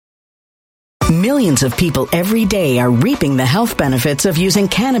Millions of people every day are reaping the health benefits of using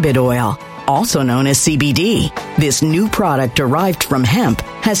cannabis oil, also known as CBD. This new product derived from hemp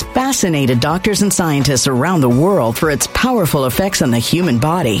has fascinated doctors and scientists around the world for its powerful effects on the human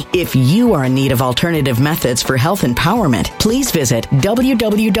body. If you are in need of alternative methods for health empowerment, please visit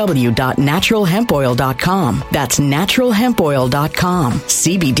www.naturalhempoil.com. That's naturalhempoil.com.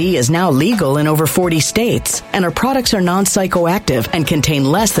 CBD is now legal in over 40 states, and our products are non-psychoactive and contain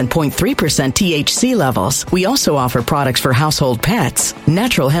less than 0.3% THC levels. We also offer products for household pets.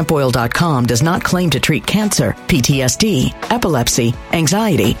 Naturalhempoil.com does not claim to treat cancer, PTSD, epilepsy,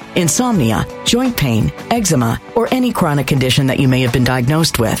 anxiety, insomnia, joint pain, eczema, or any chronic condition that you may have been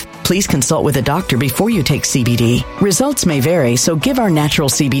diagnosed with. Please consult with a doctor before you take CBD. Results may vary, so give our natural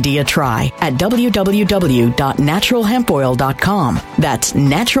CBD a try at www.naturalhempoil.com. That's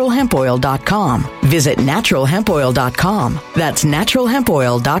naturalhempoil.com. Visit naturalhempoil.com. That's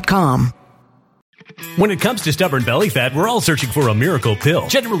naturalhempoil.com. When it comes to stubborn belly fat, we're all searching for a miracle pill.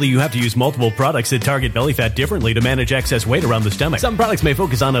 Generally, you have to use multiple products that target belly fat differently to manage excess weight around the stomach. Some products may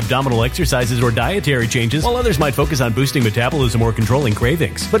focus on abdominal exercises or dietary changes, while others might focus on boosting metabolism or controlling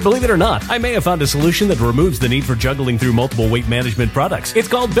cravings. But believe it or not, I may have found a solution that removes the need for juggling through multiple weight management products. It's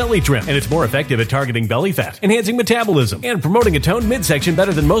called Belly Trim, and it's more effective at targeting belly fat, enhancing metabolism, and promoting a toned midsection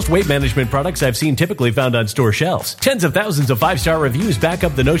better than most weight management products I've seen typically found on store shelves. Tens of thousands of 5-star reviews back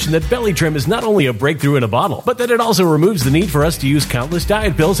up the notion that Belly Trim is not only a breakthrough in a bottle, but that it also removes the need for us to use countless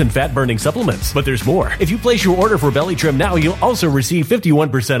diet pills and fat-burning supplements. But there's more. If you place your order for Belly Trim now, you'll also receive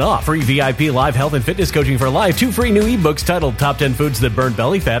 51% off, free VIP live health and fitness coaching for life, 2 free new ebooks titled Top 10 Foods That Burn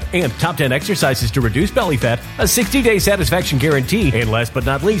Belly Fat and Top 10 Exercises to Reduce Belly Fat, a 60-day satisfaction guarantee, and last but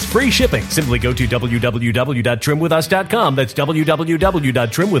not least, free shipping. Simply go to www.trimwithus.com. That's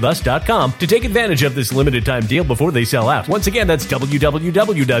www.trimwithus.com to take advantage of this limited time deal before they sell out. Once again, that's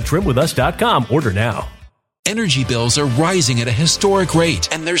www.trimwithus.com. Order now. Energy bills are rising at a historic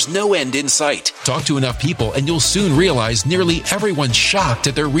rate, and there's no end in sight. Talk to enough people, and you'll soon realize nearly everyone's shocked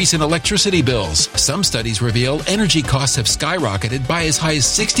at their recent electricity bills. Some studies reveal energy costs have skyrocketed by as high as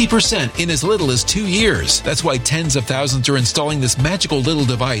 60% in as little as 2 years. That's why tens of thousands are installing this magical little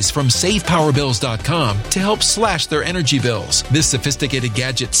device from SavePowerBills.com to help slash their energy bills. This sophisticated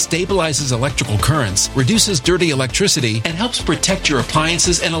gadget stabilizes electrical currents, reduces dirty electricity, and helps protect your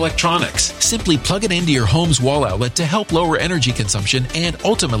appliances and electronics. Simply plug it into your home's wall outlet to help lower energy consumption and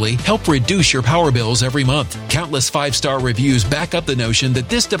ultimately help reduce your power bills every month. Countless 5-star reviews back up the notion that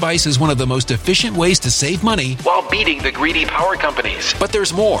this device is one of the most efficient ways to save money while beating the greedy power companies. But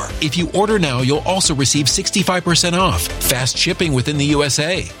there's more. If you order now, you'll also receive 65% off, fast shipping within the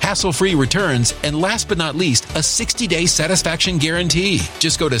USA, hassle-free returns, and last but not least, a 60-day satisfaction guarantee.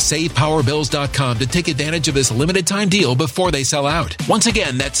 Just go to SavePowerBills.com to take advantage of this limited time deal before they sell out. Once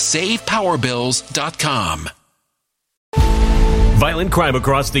again, that's SavePowerBills.com. Violent crime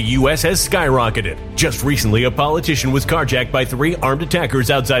across the U.S. has skyrocketed. Just recently, a politician was carjacked by 3 armed attackers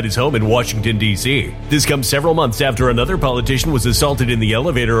outside his home in Washington, D.C. This comes several months after another politician was assaulted in the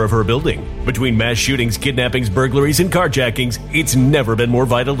elevator of her building. Between mass shootings, kidnappings, burglaries, and carjackings, it's never been more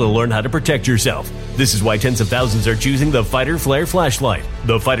vital to learn how to protect yourself. This is why tens of thousands are choosing the Fighter Flare flashlight.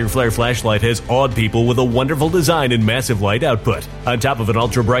 The Fighter Flare flashlight has awed people with a wonderful design and massive light output. On top of an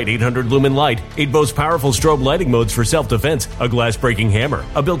ultra-bright 800-lumen light, it boasts powerful strobe lighting modes for self-defense, a glass-breaking hammer,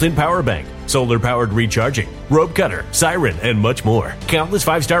 a built-in power bank, solar-powered recharging, rope cutter, siren, and much more. Countless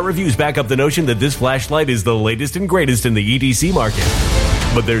 5-star reviews back up the notion that this flashlight is the latest and greatest in the EDC market.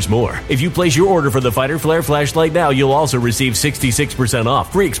 But there's more. If you place your order for the Fighter Flare flashlight now, you'll also receive 66%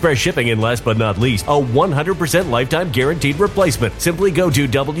 off, free express shipping, and last but not least, a 100% lifetime guaranteed replacement. Simply go to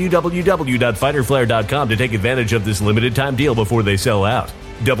www.fighterflare.com to take advantage of this limited time deal before they sell out.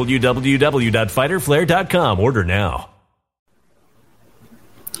 www.fighterflare.com. Order now.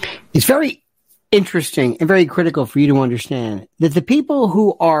 It's very interesting and very critical for you to understand that the people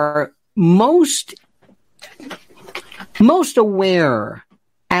who are most aware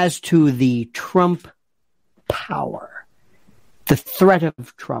as to the Trump power, the threat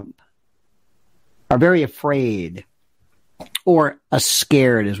of Trump, are very afraid, or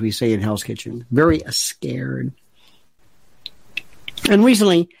scared, as we say in Hell's Kitchen, very scared. And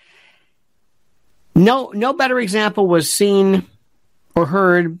recently, no better example was seen or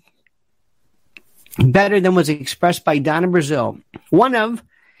heard better than was expressed by Donna Brazile, one of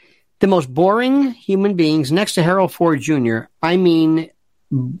the most boring human beings next to Harold Ford Jr. I mean,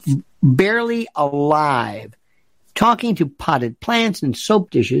 barely alive, talking to potted plants and soap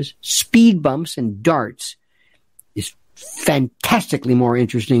dishes, speed bumps and darts is fantastically more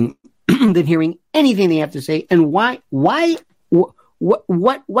interesting than hearing anything they have to say. And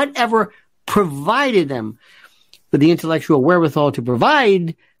whatever provided them with the intellectual wherewithal to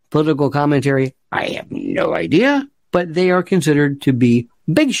provide political commentary? I have no idea, but they are considered to be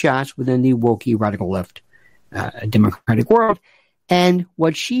big shots within the woke radical left democratic world. And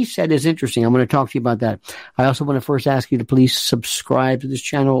what she said is interesting. I'm going to talk to you about that. I also want to first ask you to please subscribe to this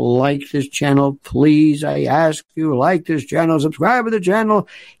channel, like this channel. Please, I ask you, like this channel, subscribe to the channel,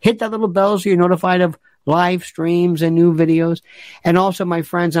 hit that little bell so you're notified of live streams and new videos. And also, my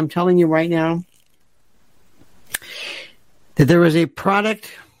friends, I'm telling you right now that there is a product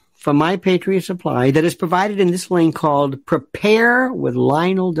from My Patriot Supply that is provided in this link called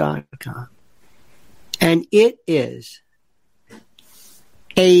preparewithlionel.com. And it is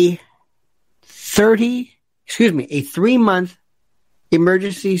a 3-month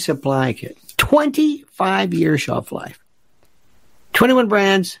emergency supply kit, 25-year shelf life, 21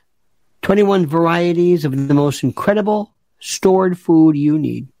 brands, 21 varieties of the most incredible stored food you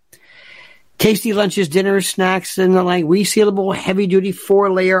need. Tasty lunches, dinners, snacks, and the like. Resealable, heavy-duty,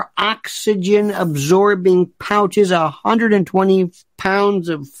 4-layer, oxygen-absorbing pouches, 120 pounds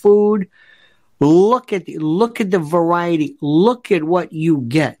of food. Look at the variety. Look at what you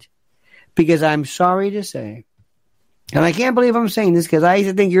get. Because I'm sorry to say, and I can't believe I'm saying this because I used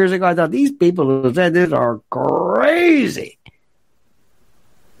to think years ago, I thought these people who said this are crazy.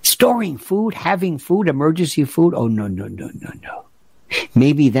 Storing food, having food, emergency food. Oh, no.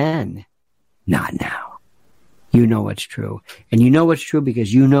 Maybe then, not now. You know it's true. And you know it's true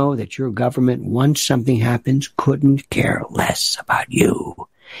because you know that your government, once something happens, couldn't care less about you.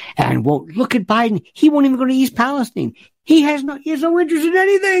 And won't look at Biden. He won't even go to East Palestine. He has no interest in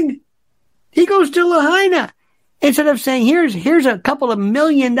anything. He goes to Lahaina. Instead of saying, here's a couple of $1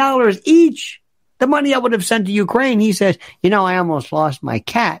 million each, the money I would have sent to Ukraine, he says, I almost lost my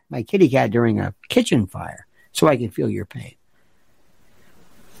kitty cat during a kitchen fire, so I can feel your pain.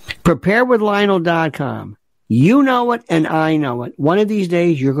 Preparewithlionel.com. You know it and I know it. One of these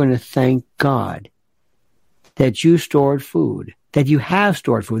days, you're going to thank God that you stored food. That you have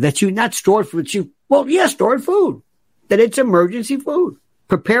stored food, that you not stored food, stored food, that it's emergency food.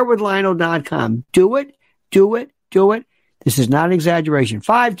 Preparewithlionel.com. Do it. This is not an exaggeration.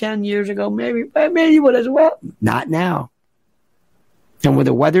 5-10 years ago, maybe you would as well. Not now. And with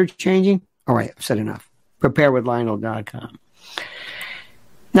the weather changing, all right, I've said enough. Preparewithlionel.com.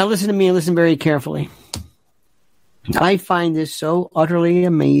 Now listen to me and listen very carefully. I find this so utterly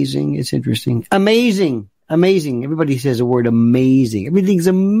amazing. It's interesting. Amazing. Everybody says the word amazing. Everything's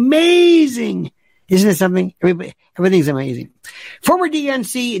amazing. Isn't it something? Everything's amazing. Former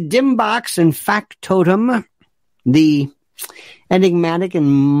DNC Dimbox and factotum, the enigmatic and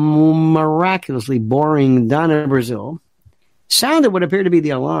miraculously boring Donna Brazile, sounded what appeared to be the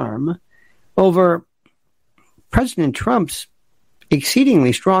alarm over President Trump's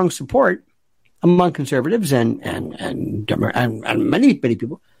exceedingly strong support among conservatives and many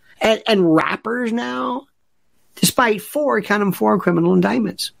people and rappers now. Despite 4 criminal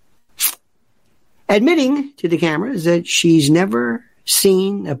indictments. Admitting to the cameras that she's never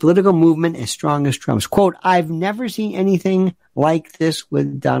seen a political movement as strong as Trump's. Quote, I've never seen anything like this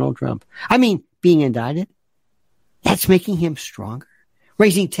with Donald Trump. I mean, being indicted, that's making him stronger.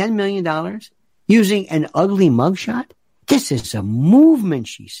 Raising $10 million, using an ugly mugshot. This is a movement,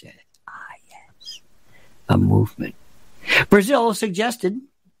 she said. Ah, yes, a movement. Brazile suggested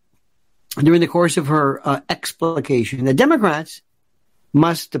during the course of her explication, the Democrats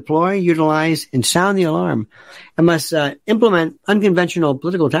must deploy, utilize, and sound the alarm, and must implement unconventional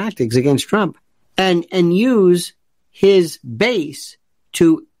political tactics against Trump, and use his base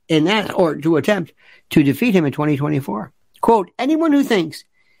to attempt to defeat him in 2024. Quote, anyone who thinks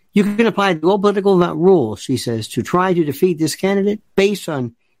you can apply the old political rules, she says, to try to defeat this candidate based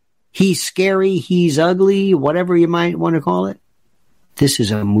on he's scary, he's ugly, whatever you might want to call it, this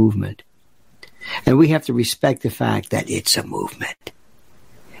is a movement. And we have to respect the fact that it's a movement.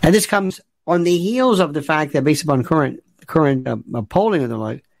 And this comes on the heels of the fact that based upon current polling and the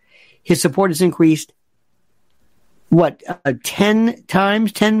like, his support has increased,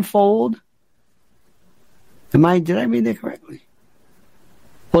 10-fold? Did I read that correctly?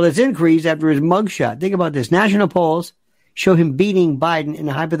 Well, it's increased after his mugshot. Think about this. National polls show him beating Biden in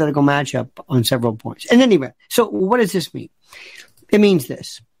a hypothetical matchup on several points. And anyway, so what does this mean? It means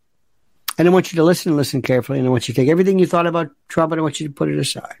this. And I want you to listen carefully, and I want you to take everything you thought about Trump, and I want you to put it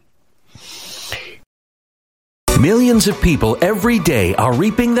aside. Millions of people every day are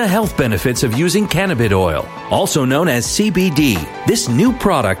reaping the health benefits of using cannabis oil, also known as CBD. This new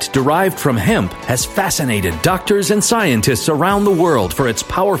product derived from hemp has fascinated doctors and scientists around the world for its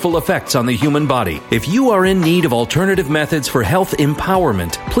powerful effects on the human body. If you are in need of alternative methods for health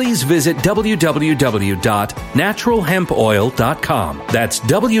empowerment, please visit www.naturalhempoil.com. That's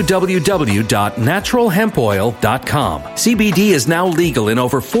www.naturalhempoil.com. CBD is now legal in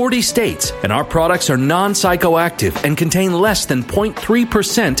over 40 states, and our products are non-psychoactive and contain less than 0.3%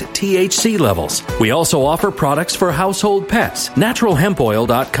 THC levels. We also offer products for household pets.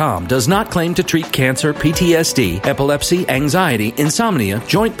 NaturalHempOil.com does not claim to treat cancer, PTSD, epilepsy, anxiety, insomnia,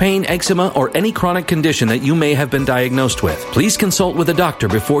 joint pain, eczema, or any chronic condition that you may have been diagnosed with. Please consult with a doctor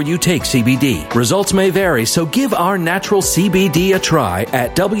before you take CBD. Results may vary, so give our natural CBD a try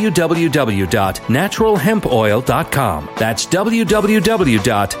at www.naturalhempoil.com. That's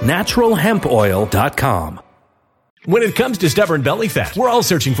www.naturalhempoil.com. When it comes to stubborn belly fat, we're all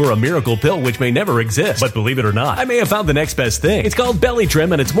searching for a miracle pill which may never exist. But believe it or not, I may have found the next best thing. It's called Belly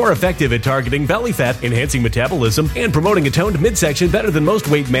Trim, and it's more effective at targeting belly fat, enhancing metabolism, and promoting a toned midsection better than most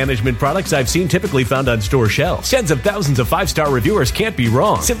weight management products I've seen typically found on store shelves. Tens of thousands of 5-star reviewers can't be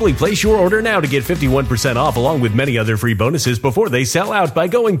wrong. Simply place your order now to get 51% off along with many other free bonuses before they sell out by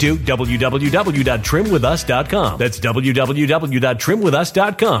going to www.trimwithus.com. That's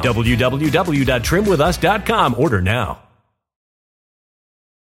www.trimwithus.com. www.trimwithus.com. Order now.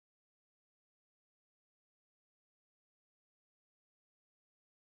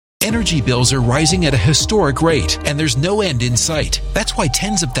 Energy bills are rising at a historic rate, and there's no end in sight. That's why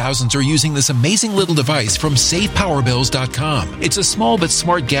tens of thousands are using this amazing little device from SavePowerBills.com. It's a small but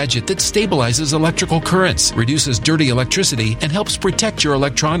smart gadget that stabilizes electrical currents, reduces dirty electricity, and helps protect your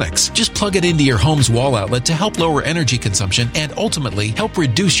electronics. Just plug it into your home's wall outlet to help lower energy consumption and ultimately help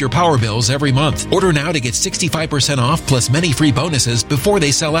reduce your power bills every month. Order now to get 65% off plus many free bonuses before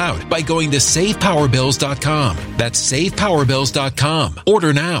they sell out by going to SavePowerBills.com. That's SavePowerBills.com.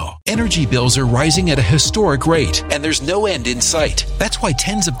 Order now. Energy bills are rising at a historic rate, and there's no end in sight. That's why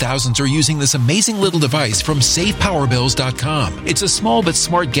tens of thousands are using this amazing little device from SavePowerBills.com. It's a small but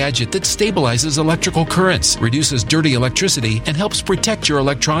smart gadget that stabilizes electrical currents, reduces dirty electricity, and helps protect your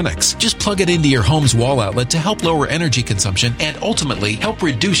electronics. Just plug it into your home's wall outlet to help lower energy consumption and ultimately help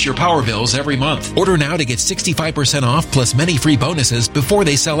reduce your power bills every month. Order now to get 65% off plus many free bonuses before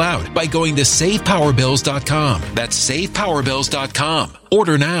they sell out by going to SavePowerBills.com. That's SavePowerBills.com.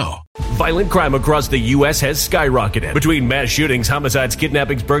 Order now. Violent crime across the U.S. has skyrocketed. Between mass shootings, homicides,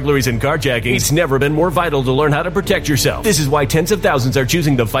 kidnappings, burglaries, and carjackings, it's never been more vital to learn how to protect yourself. This is why tens of thousands are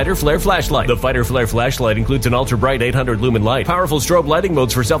choosing the Fighter Flare flashlight. The Fighter Flare flashlight includes an ultra-bright 800 lumen light, powerful strobe lighting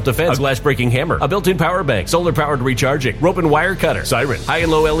modes for self-defense, a glass-breaking hammer, a built-in power bank, solar-powered recharging, rope and wire cutter, siren, high and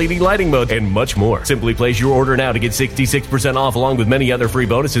low LED lighting mode, and much more. Simply place your order now to get 66% off along with many other free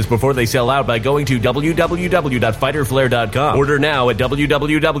bonuses before they sell out by going to www.fighterflare.com. Order now at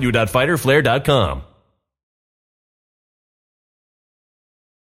www.fighterflare.com.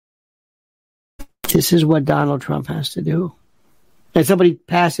 This is what Donald Trump has to do. And somebody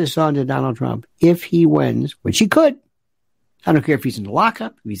pass this on to Donald Trump. If he wins, which he could, I don't care if he's in the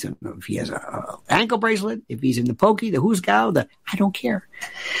lockup, if he has an ankle bracelet, if he's in the pokey, the hoosgow, I don't care.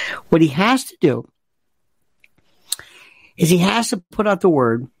 What he has to do is he has to put out the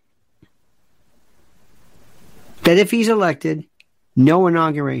word that if he's elected, no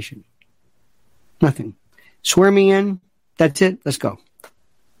inauguration. Nothing. Swear me in. That's it. Let's go.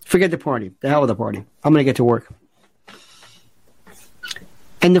 Forget the party. The hell with the party. I'm going to get to work.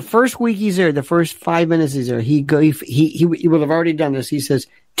 And the first week he's there, the first 5 minutes he's there, he will have already done this. He says,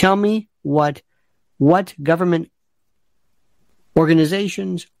 tell me what government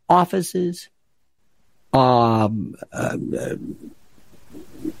organizations, offices,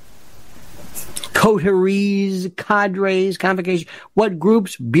 coteries, cadres, convocations, what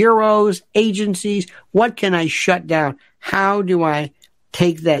groups, bureaus, agencies, what can I shut down? How do I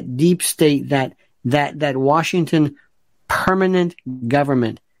take that deep state, that Washington permanent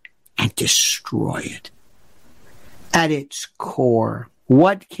government and destroy it at its core?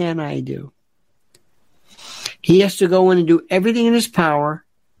 What can I do? He has to go in and do everything in his power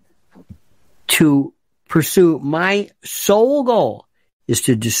to pursue my sole goal is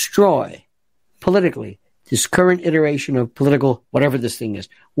to destroy politically this current iteration of political whatever this thing is,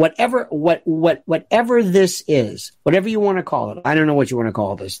 whatever this is, whatever you want to call it. I don't know what you want to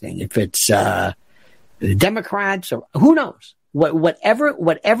call this thing. If it's the Democrats or who knows, whatever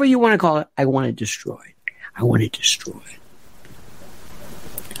you want to call it, I want to destroy it. I want to destroy it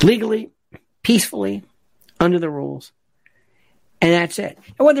legally, peacefully, under the rules. And that's it.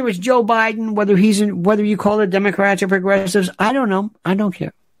 And whether it's Joe Biden, whether you call it Democrats or progressives, I don't know. I don't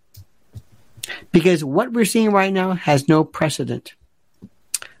care. Because what we're seeing right now has no precedent.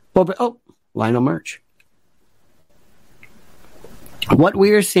 Lionel Merch. What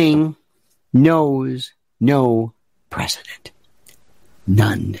we are seeing knows no precedent.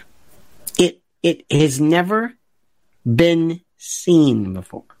 None. It has never been seen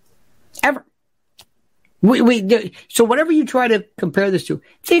before. Ever. So whatever you try to compare this to,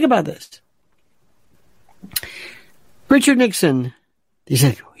 think about this. Richard Nixon, he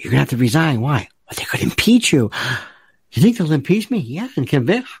said, you're going to have to resign. Why? Well, they could impeach you. You think they'll impeach me? Yeah, and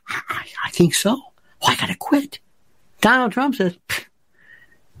convict? I think so. Well, I got to quit. Donald Trump says,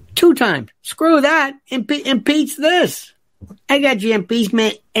 2 times. Screw that. Impeach this. I got your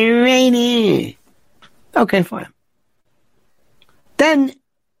impeachment right here. Okay, fine. Then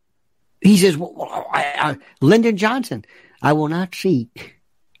he says, Lyndon Johnson, I will not seek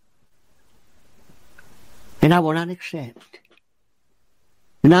and I will not accept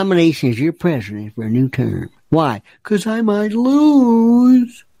the nomination as your president for a new term. Why? Because I might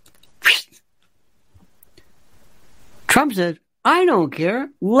lose. Trump says, I don't care.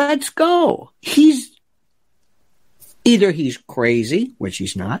 Let's go. Either he's crazy, which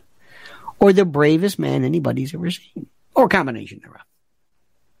he's not, or the bravest man anybody's ever seen, or a combination thereof.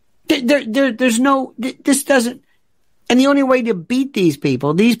 There's no, this doesn't, and the only way to beat these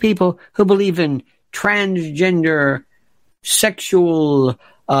people who believe in transgender, sexual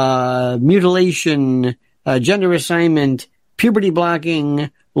mutilation, gender assignment, puberty blocking,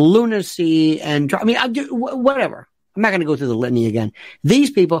 lunacy, and whatever. I'm not going to go through the litany again.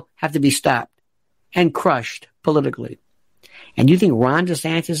 These people have to be stopped and crushed politically. And you think Ron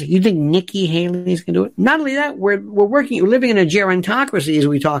DeSantis, you think Nikki Haley's going to do it? Not only that, we're living in a gerontocracy, as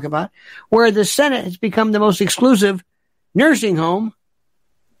we talk about, where the Senate has become the most exclusive nursing home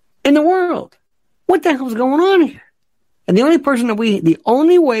in the world. What the hell's going on here? And the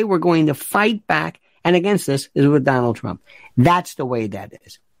only way we're going to fight back and against this is with Donald Trump. That's the way that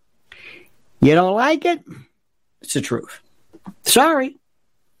is. You don't like it? It's the truth. Sorry.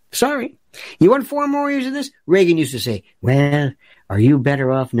 You want 4 more years of this? Reagan used to say, well, are you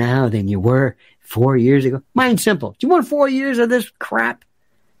better off now than you were 4 years ago? Mine's simple. Do you want 4 years of this crap?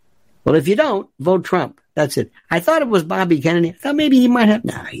 Well, if you don't, vote Trump. That's it. I thought it was Bobby Kennedy. I thought maybe he might have.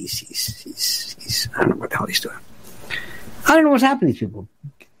 No, he's I don't know what the hell he's doing. I don't know what's happening to people.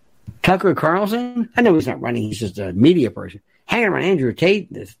 Tucker Carlson? I know he's not running. He's just a media person. Hanging around Andrew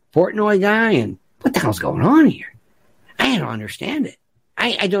Tate, this Portnoy guy, and what the hell's going on here? I don't understand it.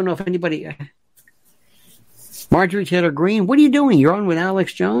 I don't know if anybody... Marjorie Taylor Greene, what are you doing? You're on with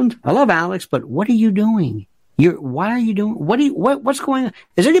Alex Jones? I love Alex, but what are you doing? Why are you doing... What's going on?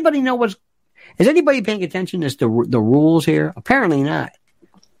 Does anybody know Is anybody paying attention as to the rules here? Apparently not.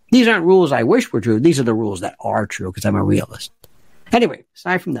 These aren't rules I wish were true. These are the rules that are true because I'm a realist. Anyway,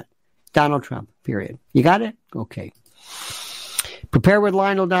 aside from that, Donald Trump, period. You got it? Okay.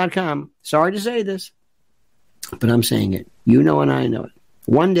 Preparewithlionel.com. Sorry to say this, but I'm saying it. You know and I know it.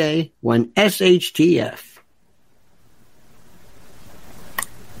 One day, when SHTF,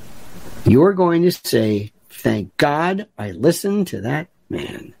 you're going to say, thank God I listened to that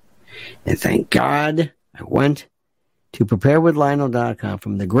man. And thank God I went to preparewithlionel.com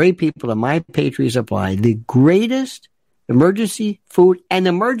from the great people of My Patriot Supply, the greatest emergency food and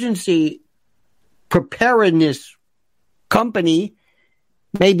emergency preparedness company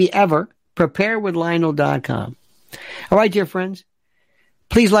maybe ever, preparewithlionel.com. All right, dear friends,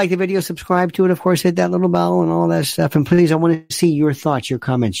 please like the video, subscribe to it, of course, hit that little bell and all that stuff. And please, I want to see your thoughts, your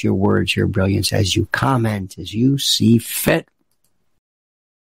comments, your words, your brilliance as you comment, as you see fit.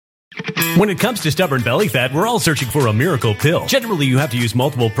 When it comes to stubborn belly fat, we're all searching for a miracle pill. Generally, you have to use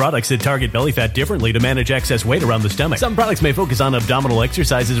multiple products that target belly fat differently to manage excess weight around the stomach. Some products may focus on abdominal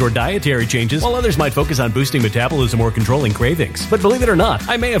exercises or dietary changes, while others might focus on boosting metabolism or controlling cravings. But believe it or not,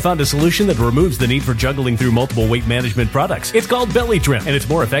 I may have found a solution that removes the need for juggling through multiple weight management products. It's called Belly Trim, and it's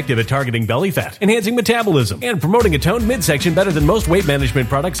more effective at targeting belly fat, enhancing metabolism, and promoting a toned midsection better than most weight management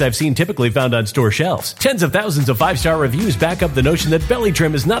products I've seen typically found on store shelves. Tens of thousands of 5-star reviews back up the notion that Belly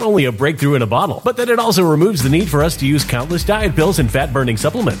Trim is not only a breakthrough in a bottle, but that it also removes the need for us to use countless diet pills and fat-burning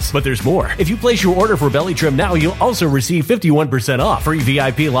supplements. But there's more. If you place your order for Belly Trim now, you'll also receive 51% off, free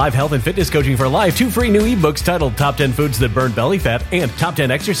VIP live health and fitness coaching for life, 2 free new ebooks titled Top 10 Foods That Burn Belly Fat and Top 10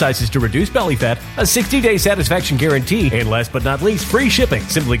 Exercises to Reduce Belly Fat, a 60-day satisfaction guarantee, and last but not least, free shipping.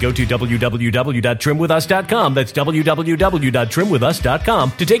 Simply go to www.trimwithus.com. That's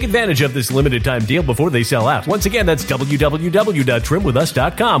www.trimwithus.com to take advantage of this limited time deal before they sell out. Once again, that's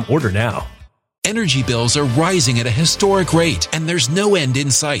www.trimwithus.com. Order now. Energy bills are rising at a historic rate, and there's no end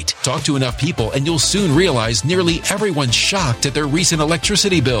in sight. Talk to enough people and you'll soon realize nearly everyone's shocked at their recent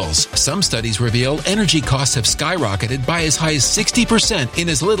electricity bills. Some studies reveal energy costs have skyrocketed by as high as 60% in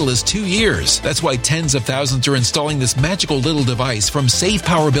as little as 2 years. That's why tens of thousands are installing this magical little device from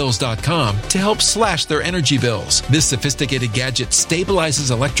SavePowerBills.com to help slash their energy bills. This sophisticated gadget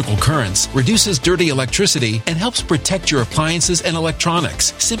stabilizes electrical currents, reduces dirty electricity, and helps protect your appliances and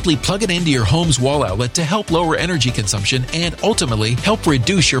electronics. Simply plug it into your home's wall outlet to help lower energy consumption and ultimately help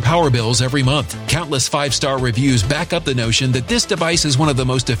reduce your power bills every month. Countless 5-star reviews back up the notion that this device is one of the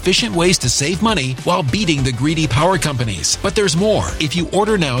most efficient ways to save money while beating the greedy power companies. But there's more. If you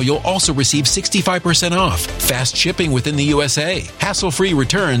order now, you'll also receive 65% off, fast shipping within the USA, hassle-free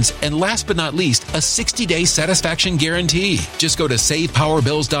returns, and last but not least, a 60-day satisfaction guarantee. Just go to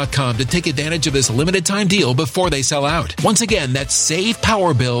SavePowerBills.com to take advantage of this limited time deal before they sell out. Once again, that's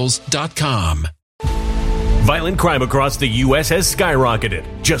SavePowerBills.com. Violent crime across the U.S. has skyrocketed.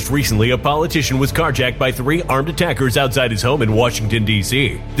 Just recently, a politician was carjacked by 3 armed attackers outside his home in Washington,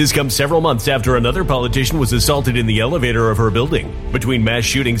 D.C. This comes several months after another politician was assaulted in the elevator of her building. Between mass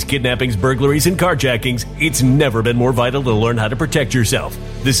shootings, kidnappings, burglaries, and carjackings, it's never been more vital to learn how to protect yourself.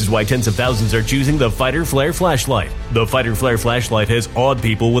 This is why tens of thousands are choosing the Fighter Flare flashlight. The Fighter Flare flashlight has awed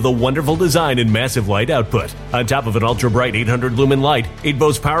people with a wonderful design and massive light output. On top of an ultra-bright 800-lumen light, it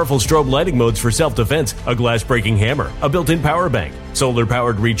boasts powerful strobe lighting modes for self-defense, a glass-breaking hammer, a built-in power bank,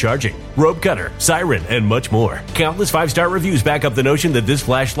 solar-powered recharging, rope cutter, siren, and much more. Countless 5-star reviews back up the notion that this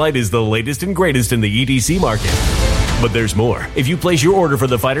flashlight is the latest and greatest in the EDC market. But there's more. If you place your order for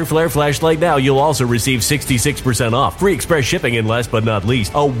the Fighter Flare flashlight now, you'll also receive 66% off, free express shipping, and last but not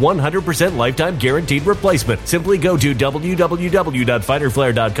least, a 100% lifetime guaranteed replacement. Simply go to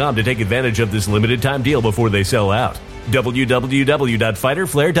www.fighterflare.com to take advantage of this limited time deal before they sell out.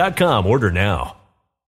 www.fighterflare.com. Order now.